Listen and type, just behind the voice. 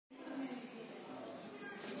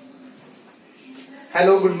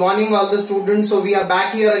Hello, good morning all the students. So we are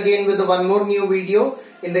back here again with one more new video.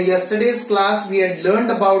 In the yesterday's class we had learned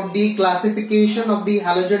about the classification of the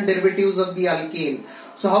halogen derivatives of the alkane.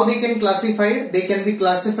 So how they can classify? They can be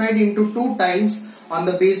classified into two types on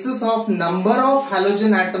the basis of number of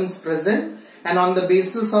halogen atoms present and on the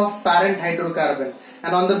basis of parent hydrocarbon.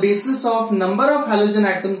 And on the basis of number of halogen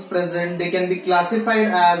atoms present, they can be classified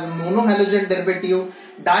as monohalogen derivative,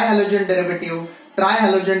 dihalogen derivative,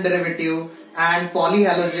 trihalogen derivative and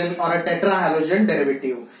polyhalogen or a tetrahalogen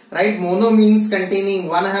derivative. Right? Mono means containing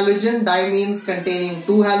one halogen, di means containing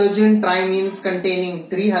two halogen, tri means containing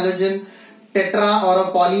three halogen, tetra or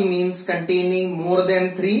a poly means containing more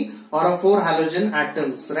than three or a four halogen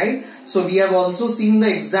atoms. Right? So we have also seen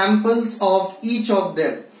the examples of each of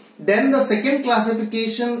them. Then the second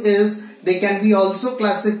classification is they can be also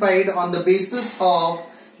classified on the basis of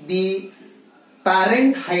the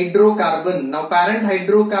parent hydrocarbon. Now parent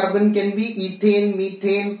hydrocarbon can be ethane,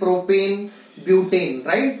 methane, propane, butane,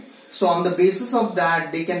 right? So on the basis of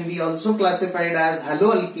that they can be also classified as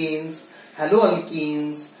haloalkanes,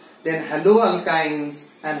 haloalkenes, then haloalkynes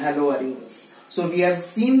and haloarenes. So we have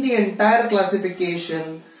seen the entire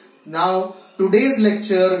classification. Now today's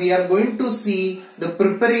lecture we are going to see the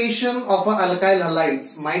preparation of alkyl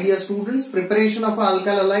halides. My dear students, preparation of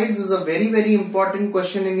alkyl halides is a very important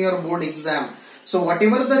question in your board exam. So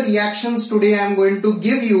whatever the reactions today I am going to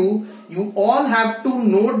give you, you all have to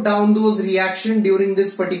note down those reactions during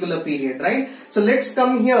this particular period, right? So let's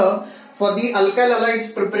come here for the alkyl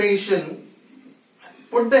halides preparation.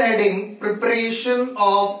 Put the heading preparation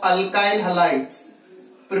of alkyl halides.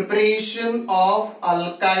 Preparation of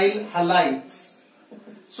alkyl halides.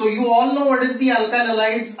 So you all know what is the alkyl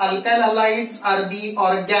halides. Alkyl halides are the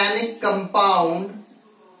organic compound.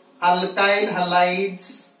 Alkyl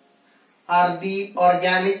halides are the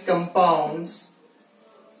organic compounds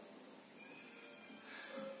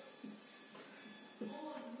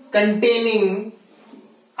containing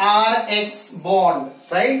Rx bond,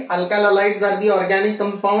 right? Alkyl halides are the organic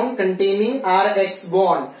compound containing Rx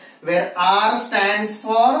bond, where R stands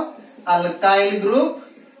for alkyl group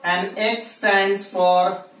and X stands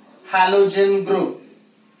for halogen group,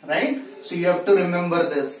 right? So you have to remember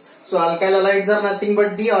this. So alkyl halides are nothing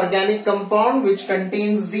but the organic compound which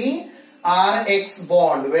contains the Rx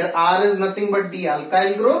bond, where R is nothing but the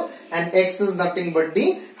alkyl group and X is nothing but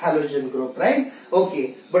the halogen group, right?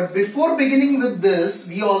 Okay, but before beginning with this,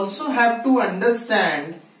 we also have to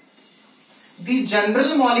understand the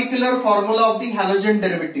general molecular formula of the halogen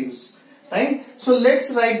derivatives, right? So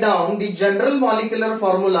let's write down the general molecular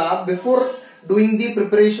formula before doing the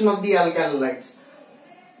preparation of the alkyl halides.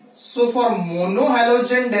 So for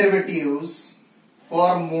monohalogen derivatives,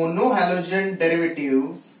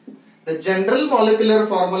 the general molecular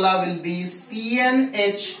formula will be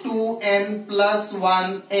CnH2n plus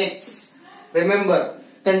 1x. Remember,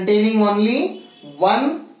 containing only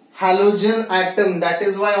one halogen atom, that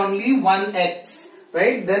is why only 1x,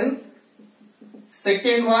 right? Then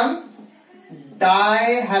second one,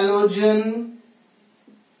 dihalogen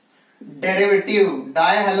derivative.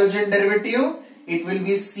 Dihalogen derivative, it will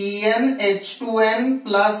be CnH2n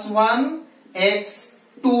plus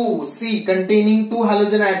 1x2, C, containing two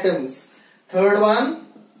halogen atoms. Third one,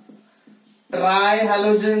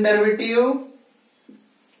 trihalogen derivative.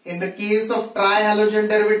 In the case of trihalogen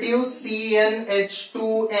derivative,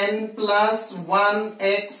 CnH2n plus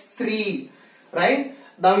 1x3, right?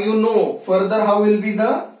 Now you know further how will be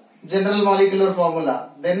the general molecular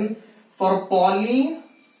formula. Then for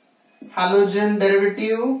polyhalogen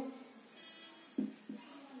derivative,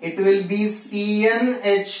 it will be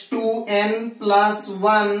CnH2n plus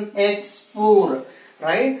 1x4,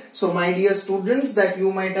 right? So my dear students, that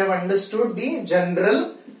you might have understood the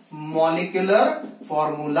general molecular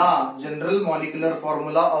formula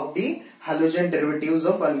of the halogen derivatives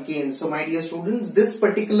of alkanes. So my dear students, this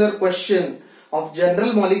particular question of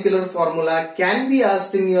general molecular formula can be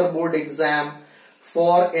asked in your board exam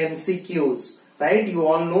for MCQs, right? You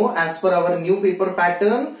all know, as per our new paper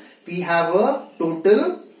pattern, we have a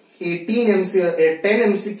total 10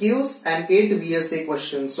 MCQs and 8 BSA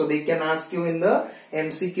questions. So they can ask you in the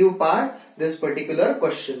MCQ part this particular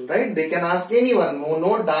question, right? They can ask anyone,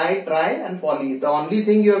 mono, di, tri and poly. The only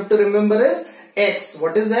thing you have to remember is X.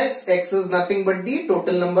 What is X? X is nothing but the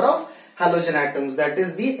total number of halogen atoms. That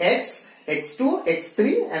is the X, X2,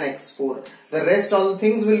 X3 and X4. The rest all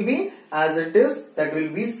things will be as it is. That will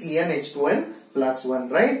be CnH2n plus 1,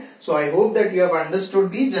 right? So I hope that you have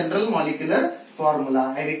understood the general molecular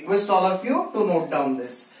formula. I request all of you to note down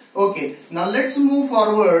this. Okay, now let's move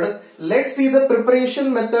forward. Let's see the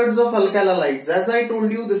preparation methods of alkyl halides. As I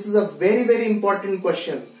told you, this is a very important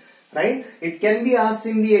question. right? It can be asked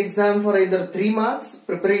in the exam for either 3 marks,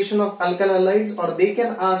 preparation of alkyl halides, or they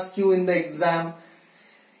can ask you in the exam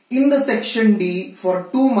in the section D for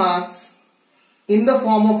 2 marks in the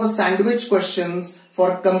form of a sandwich questions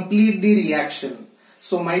for complete the reaction.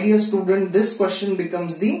 So my dear student, this question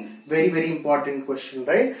becomes the very important question,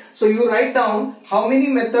 right? So you write down how many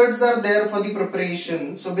methods are there for the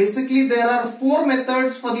preparation. So basically there are 4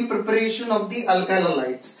 methods for the preparation of the alkyl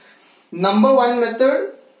halides. Number 1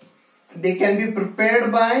 method, they can be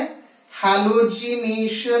prepared by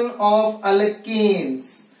halogenation of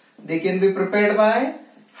alkanes. They can be prepared by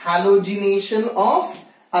halogenation of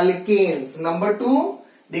alkanes. Number 2,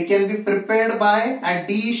 they can be prepared by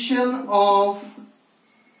addition of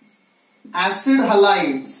acid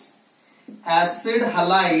halides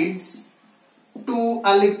to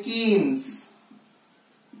alkenes,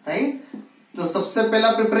 right? तो सबसे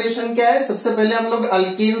पहला preparation क्या है? सबसे पहले हम लोग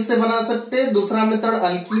alkane से बना सकते हैं, दूसरा मेथड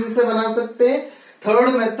अल्कीन से बना सकते हैं, थर्ड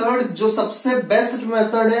मेथड जो सबसे बेस्ट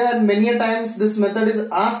मेथड है, and many times this method is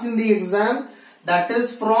asked in the exam, that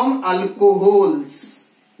is from alcohols,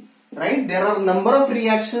 right? There are number of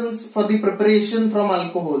reactions for the preparation from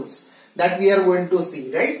alcohols that we are going to see,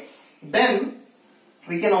 right? Then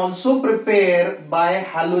we can also prepare by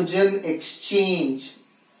halogen exchange.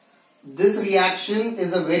 This reaction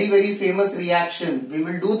is a very famous reaction. We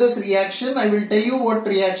will do this reaction. I will tell you what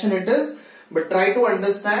reaction it is, but try to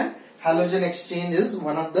understand halogen exchange is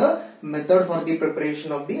one of the method for the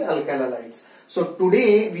preparation of the alkyl halides. So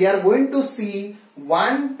today we are going to see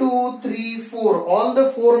 1, 2, 3, 4, all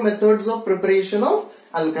the 4 methods of preparation of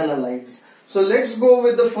alkyl halides. So let's go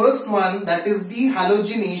with the first one, that is the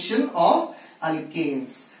halogenation of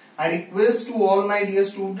alkanes. I request to all my dear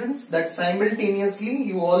students that simultaneously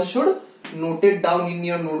you all should note it down in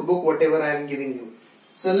your notebook whatever I am giving you.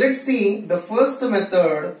 So let's see the first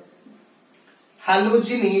method,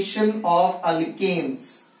 halogenation of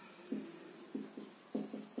alkanes.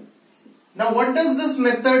 Now what does this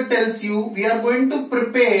method tells you? We are going to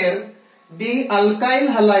prepare the alkyl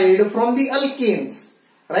halide from the alkanes,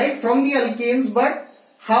 right? From the alkanes, but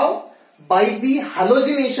how? By the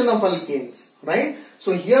halogenation of alkanes, right?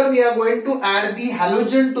 So here we are going to add the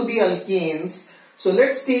halogen to the alkanes. So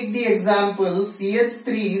let's take the example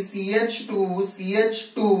CH3, CH2,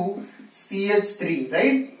 CH2, CH3,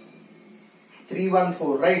 right?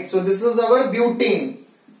 314, right? So this is our butane,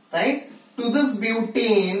 right? To this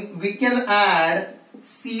butane we can add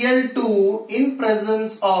Cl2 in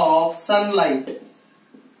presence of sunlight,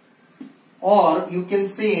 or you can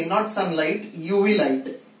say not sunlight, UV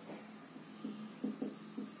light.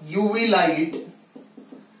 UV light,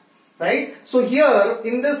 right? So here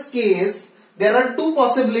in this case there are 2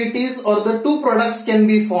 possibilities, or the 2 products can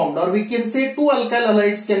be formed, or we can say 2 alkyl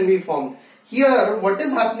halides can be formed. Here what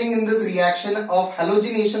is happening in this reaction of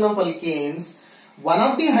halogenation of alkanes, one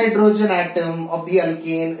of the hydrogen atom of the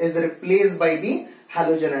alkane is replaced by the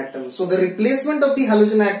halogen atom. So the replacement of the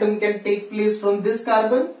halogen atom can take place from this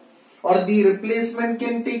carbon, or the replacement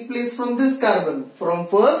can take place from this carbon, from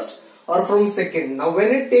first or from second. Now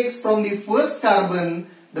when it takes from the first carbon,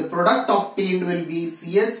 the product obtained will be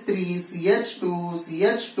CH3, CH2,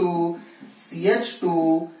 CH2,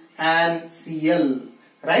 CH2 and Cl,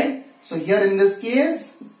 right? So here in this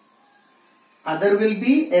case other will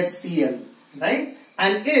be HCl, right?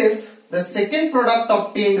 And if the second product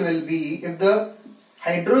obtained will be, if the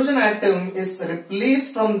hydrogen atom is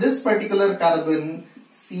replaced from this particular carbon,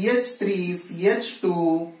 CH3,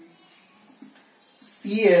 CH2,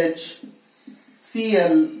 CH,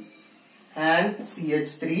 Cl and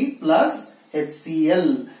CH3 plus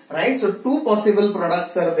HCl, right? So 2 possible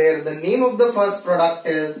products are there. The name of the first product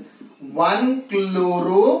is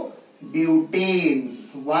 1-chlorobutane,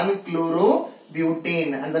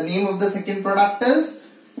 1-chlorobutane, and the name of the second product is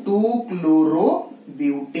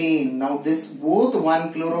 2-chlorobutane. Now this both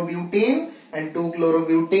 1-chlorobutane and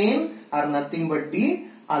 2-chlorobutane are nothing but the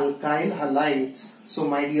alkyl halides. So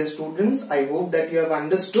my dear students, I hope that you have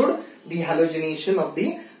understood the halogenation of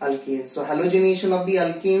the alkanes. So halogenation of the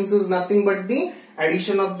alkanes is nothing but the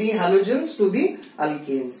addition of the halogens to the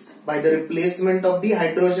alkanes by the replacement of the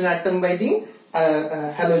hydrogen atom by the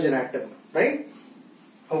halogen atom, right?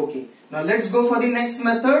 Okay, now let's go for the next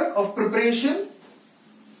method of preparation.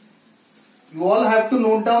 You all have to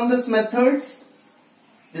note down these methods.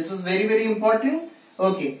 This is very important.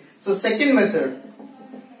 Okay, so second method.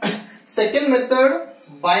 Second method,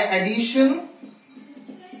 by addition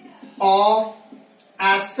of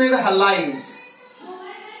acid halides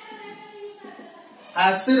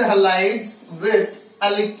with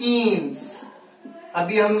alkenes.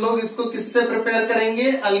 अभी हम लोग इसको किससे prepare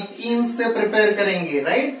करेंगे? Alkenes से prepare करेंगे,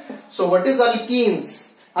 right? So what is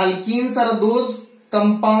alkenes? Alkenes are those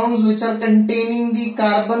compounds which are containing the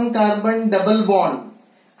carbon-carbon double bond.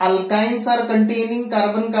 Alkynes are containing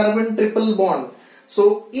carbon-carbon triple bond.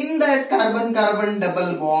 So in that carbon-carbon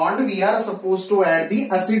double bond, we are supposed to add the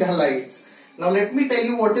acid halides. Now let me tell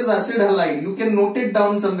you what is acid halide. You can note it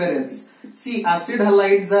down somewhere else. See, acid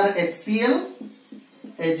halides are HCl,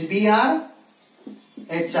 HBr,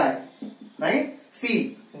 HI. Right?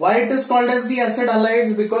 See, why it is called as the acid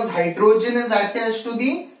halides? Because hydrogen is attached to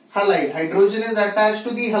the halide. Hydrogen is attached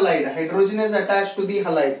to the halide. Hydrogen is attached to the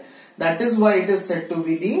halide. That is why it is said to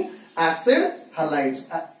be the acid halides.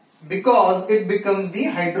 Because it becomes the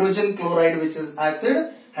hydrogen chloride, which is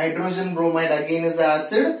acid. Hydrogen bromide again is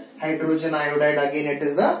acid. Hydrogen iodide again it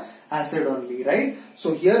is a acid only, right?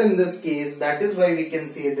 So here in this case, that is why we can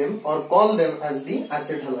say them or call them as the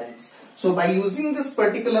acid halides. So by using this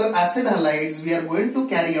particular acid halides, we are going to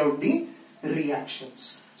carry out the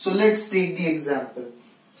reactions. So let's take the example.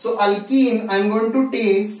 So alkene, I am going to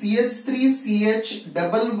take CH3CH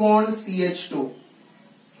double bond CH2,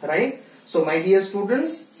 right? So my dear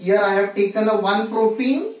students, here I have taken a 1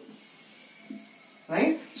 propene,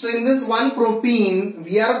 right? So in this 1 propene,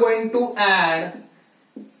 we are going to add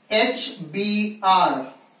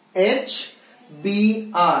HBr.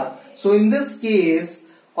 HBr. So in this case,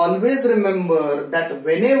 always remember that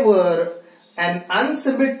whenever an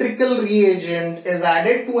unsymmetrical reagent is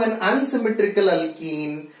added to an unsymmetrical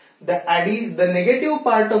alkene, the negative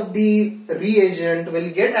part of the reagent will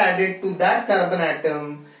get added to that carbon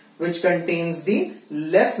atom which contains the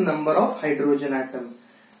less number of hydrogen atom.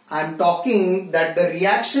 I am talking that the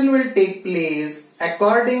reaction will take place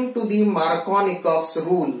according to the Markovnikov's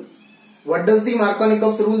rule. What does the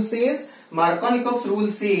Markovnikov's rule says? Markovnikov's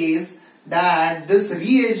rule says that this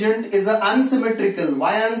reagent is unsymmetrical.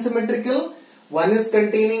 Why unsymmetrical? One is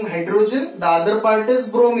containing hydrogen, the other part is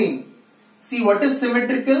bromine. See, what is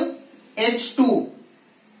symmetrical? H2.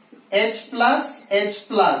 H plus, H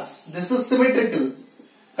plus. This is symmetrical,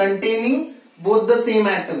 containing both the same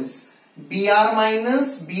atoms. Br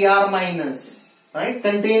minus, Br minus. Right?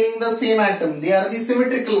 Containing the same atom. They are the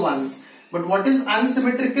symmetrical ones. But what is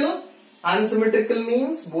unsymmetrical? Unsymmetrical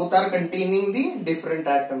means both are containing the different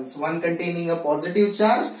atoms. One containing a positive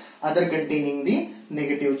charge, other containing the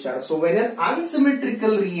negative charge. So when an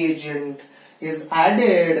unsymmetrical reagent is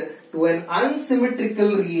added to an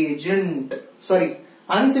unsymmetrical reagent,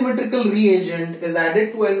 unsymmetrical reagent is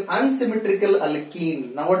added to an unsymmetrical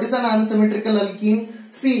alkene. Now what is an unsymmetrical alkene?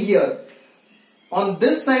 See here. On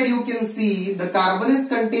this side you can see the carbon is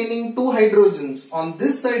containing 2 hydrogens. On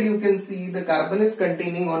this side you can see the carbon is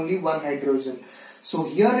containing only 1 hydrogen. So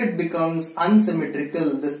here it becomes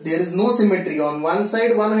unsymmetrical. There is no symmetry. On one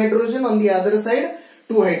side 1 hydrogen, on the other side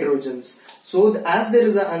 2 hydrogens. So as there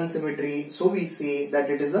is an unsymmetry, so we say that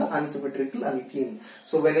it is an unsymmetrical alkene.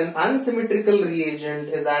 So when an unsymmetrical reagent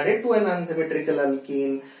is added to an unsymmetrical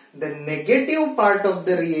alkene, the negative part of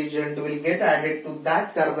the reagent will get added to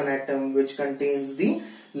that carbon atom which contains the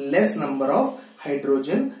less number of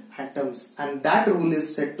hydrogen atoms, and that rule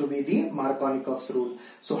is said to be the Markovnikov's rule.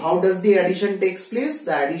 So how does the addition takes place?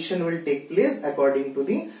 The addition will take place according to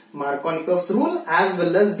the Markovnikov's rule as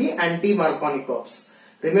well as the anti-Markovnikov's.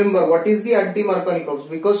 Remember, what is the anti-Markovnikov's?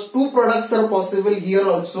 Because 2 products are possible here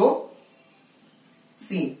also.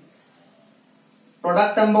 See,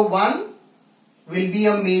 product number 1 will be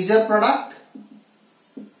a major product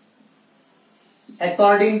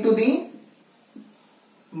according to the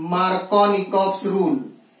Markovnikov's rule.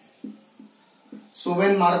 So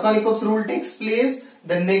when Markovnikov's rule takes place,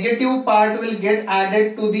 the negative part will get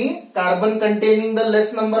added to the carbon containing the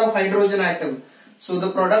less number of hydrogen atom. So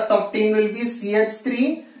the product obtained will be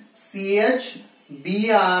CH3, CH,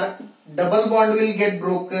 Br, double bond will get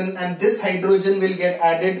broken and this hydrogen will get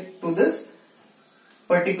added to this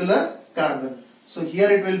particular carbon. So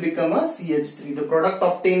here it will become a CH3. The product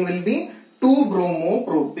obtained will be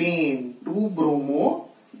 2-bromopropane.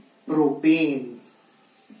 2-bromopropane.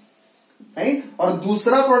 Right? और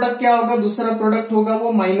दूसरा product क्या होगा? दूसरा product होगा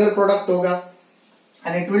वो minor product होगा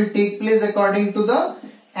and it will take place according to the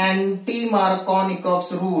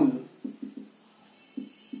anti-Markovnikov's rule.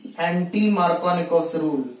 Anti-Markovnikov's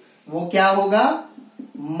rule. वो क्या होगा?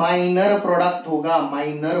 माइनर प्रोडक्ट होगा.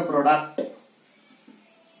 Minor product.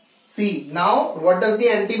 See, now what does the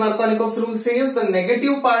anti-Markovnikov's rule says? The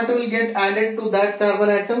negative part will get added to that carbon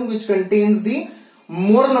atom which contains the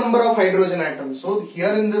more number of hydrogen atoms. So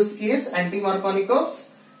here in this case,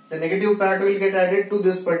 anti-Markovnikov's, the negative part will get added to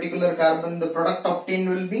this particular carbon. The product obtained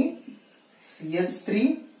will be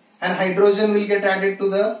CH3 and hydrogen will get added to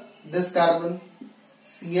this carbon.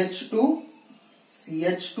 CH2,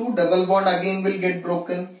 double bond again will get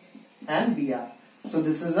broken and Br. So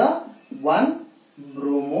this is a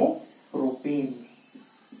 1-bromopropane.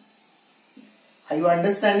 Are you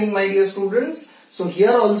understanding, my dear students? So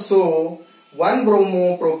here also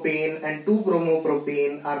 1-bromopropane and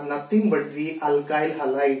 2-bromopropane are nothing but the alkyl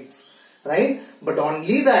halides, right? But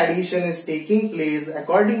only the addition is taking place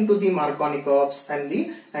according to the Markovnikov's and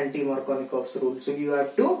the anti-Markovnikov's rule. So you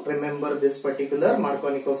have to remember this particular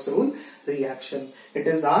Markovnikov's rule reaction. It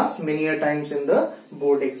is asked many a times in the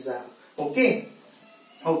board exam. Okay.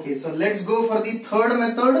 Okay, so let's go for the third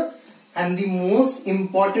method and the most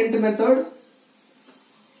important method.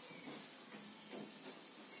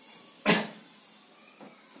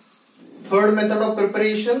 Third method of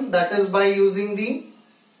preparation, that is by using the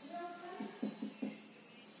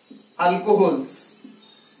alcohols,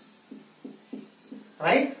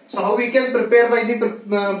 right? So how we can prepare by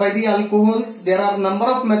the alcohols? There are number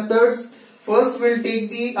of methods. First we'll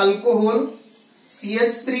take the alcohol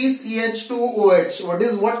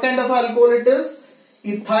CH3CH2OH. What kind of alcohol it is?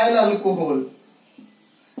 Ethyl alcohol,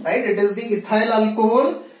 right? It is the ethyl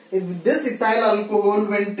alcohol. This ethyl alcohol,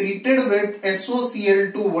 when treated with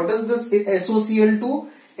SOCl2, what is this SOCl2?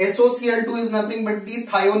 SOCl2 is nothing but the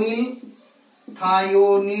thionyl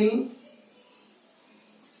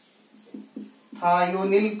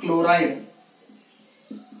chloride.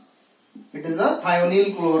 It is a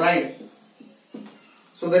thionyl chloride.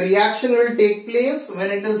 So the reaction will take place.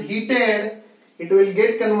 When it is heated, it will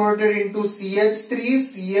get converted into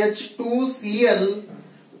CH3CH2Cl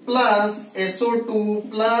plus SO2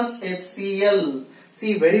 plus HCl.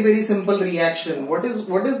 See, very simple reaction. What is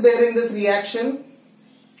there in this reaction?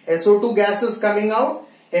 SO2 gas is coming out,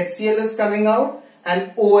 HCl is coming out,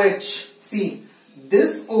 and OH. See,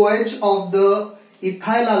 this OH of the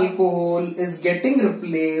ethyl alcohol is getting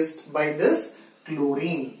replaced by this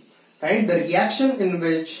chlorine, right? The reaction in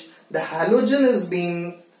which the halogen is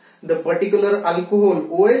being, the particular alcohol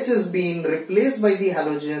OH is being replaced by the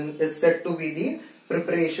halogen is said to be the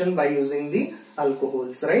preparation by using the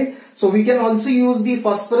alcohols, right? So we can also use the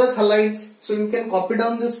phosphorus halides. So you can copy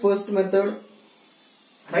down this first method,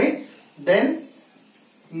 right? Then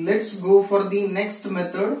let's go for the next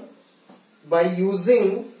method by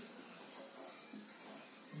using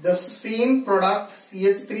the same product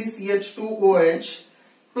CH3CH2OH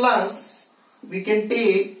plus we can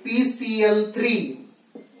take PCl3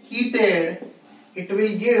 heated. It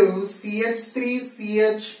will give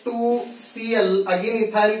CH3CH2Cl, again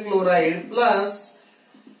ethyl chloride, plus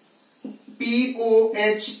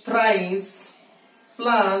POH thrice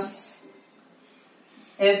plus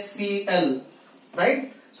HCl,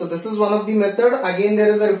 right? So this is one of the method. Again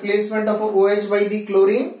there is a replacement of a OH by the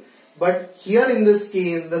chlorine, but here in this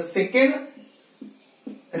case the second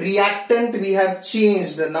reactant we have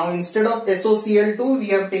changed. Now instead of SOCl2 we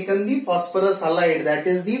have taken the phosphorus halide, that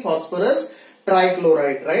is the phosphorus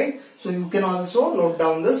trichloride, right? So you can also note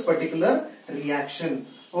down this particular reaction.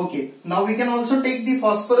 Okay, now we can also take the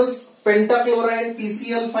phosphorus pentachloride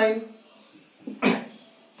PCl5.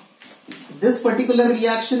 This particular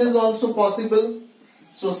reaction is also possible.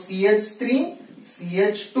 So CH3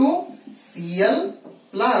 CH2 Cl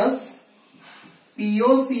plus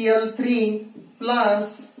POCl3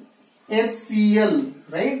 plus HCl,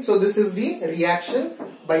 right? So this is the reaction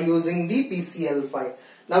by using the PCl5.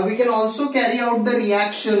 Now we can also carry out the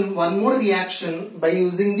reaction, one more reaction by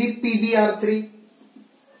using the PBr3.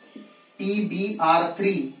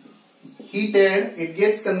 PBr3 heated, it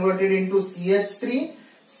gets converted into CH3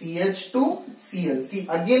 CH2 Cl. See,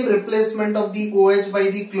 again replacement of the OH by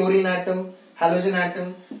the chlorine atom, halogen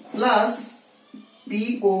atom, plus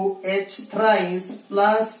POH thrice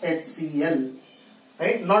plus HCl,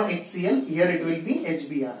 right? Not HCl, here it will be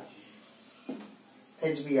HBr.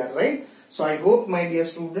 HBr, right? So I hope, my dear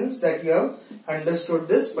students, that you have understood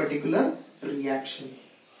this particular reaction.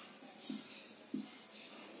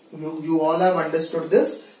 You all have understood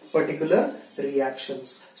this particular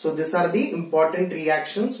reactions. So these are the important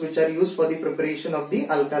reactions which are used for the preparation of the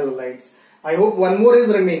alkyl halides. I hope one more is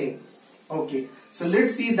remaining. Okay, so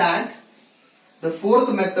let's see that. The fourth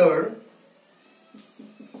method,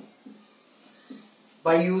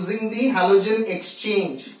 by using the halogen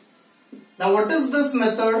exchange. Now what is this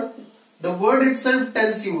method? The word itself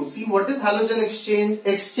tells you. See, what is halogen exchange?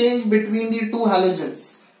 Exchange between the two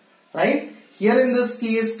halogens, right? Here in this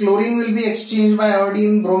case, chlorine will be exchanged by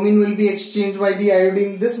iodine, bromine will be exchanged by the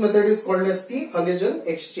iodine. This method is called as the halogen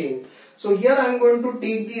exchange. So here I am going to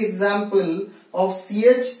take the example of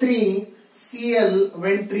CH3Cl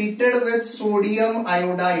when treated with sodium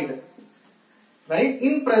iodide, right?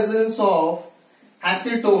 In presence of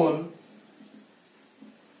acetone,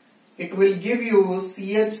 it will give you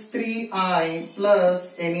CH3I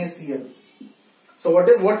plus NaCl. So what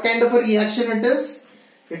kind of a reaction it is?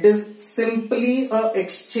 It is simply a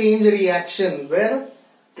exchange reaction where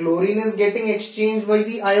chlorine is getting exchanged by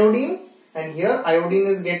the iodine and here iodine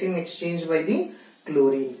is getting exchanged by the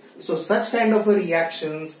chlorine. So such kind of a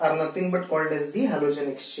reactions are nothing but called as the halogen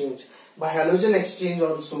exchange. By halogen exchange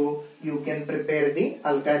also you can prepare the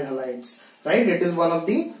alkyl halides, right? It is one of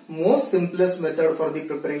the most simplest method for the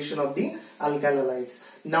preparation of the alkyl halides.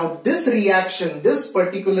 Now this reaction, this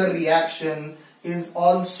particular reaction is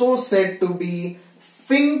also said to be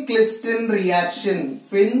Fink-Clistin reaction.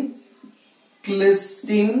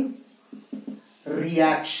 Fink-Clistin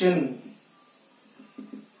reaction.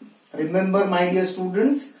 Remember my dear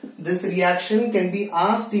students, this reaction can be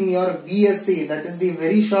asked in your VSA, that is the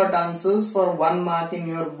very short answers for 1 mark in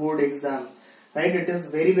your board exam. Right? It is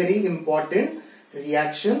very important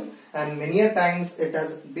reaction and many a times it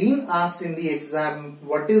has been asked in the exam,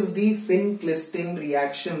 what is the Fink-Clistin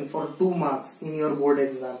reaction for 2 marks in your board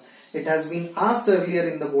exam. It has been asked earlier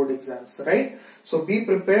in the board exams, right? So be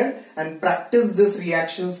prepared and practice these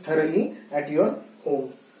reactions thoroughly at your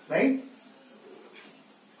home, right?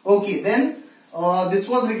 Okay, then this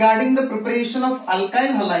was regarding the preparation of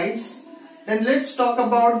alkyl halides. Then let's talk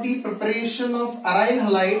about the preparation of aryl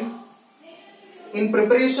halide. In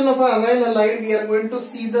preparation of aryl halide, we are going to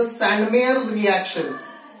see the Sandmeyer's reaction.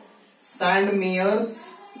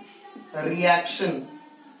 Sandmeyer's reaction.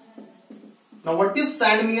 Now what is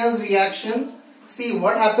Sandmeyer's reaction? See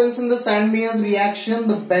what happens in the Sandmeyer's reaction.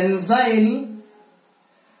 The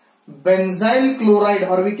benzyl chloride,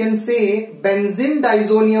 or we can say benzene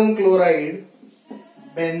disonium chloride.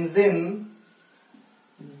 Benzene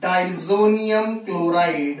disonium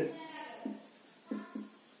chloride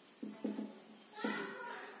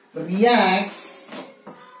reacts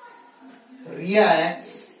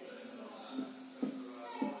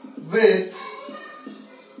with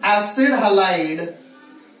acid halide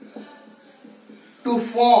to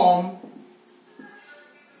form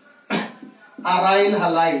aryl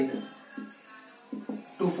halide.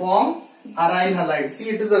 See,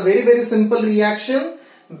 it is a very simple reaction.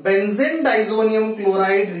 Benzene disonium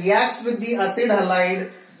chloride reacts with the acid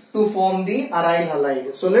halide to form the aryl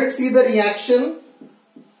halide. So let's see the reaction.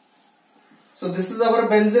 So this is our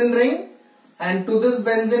benzene ring, and to this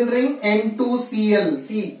benzene ring N2Cl.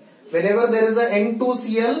 See, whenever there is a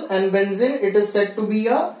N2Cl and benzene, it is said to be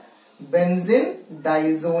a benzene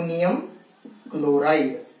disonium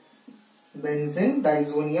chloride. Benzene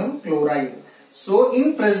disonium chloride. So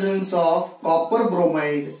in presence of copper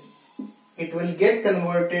bromide, it will get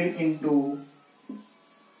converted into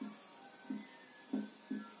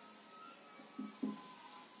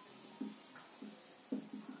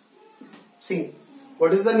see,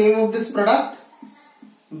 what is the name of this product?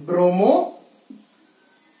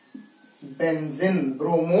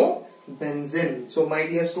 Bromobenzene. So my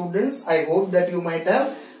dear students, I hope that you might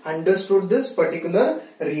have understood this particular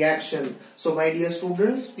reaction. So my dear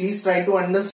students, please try to understand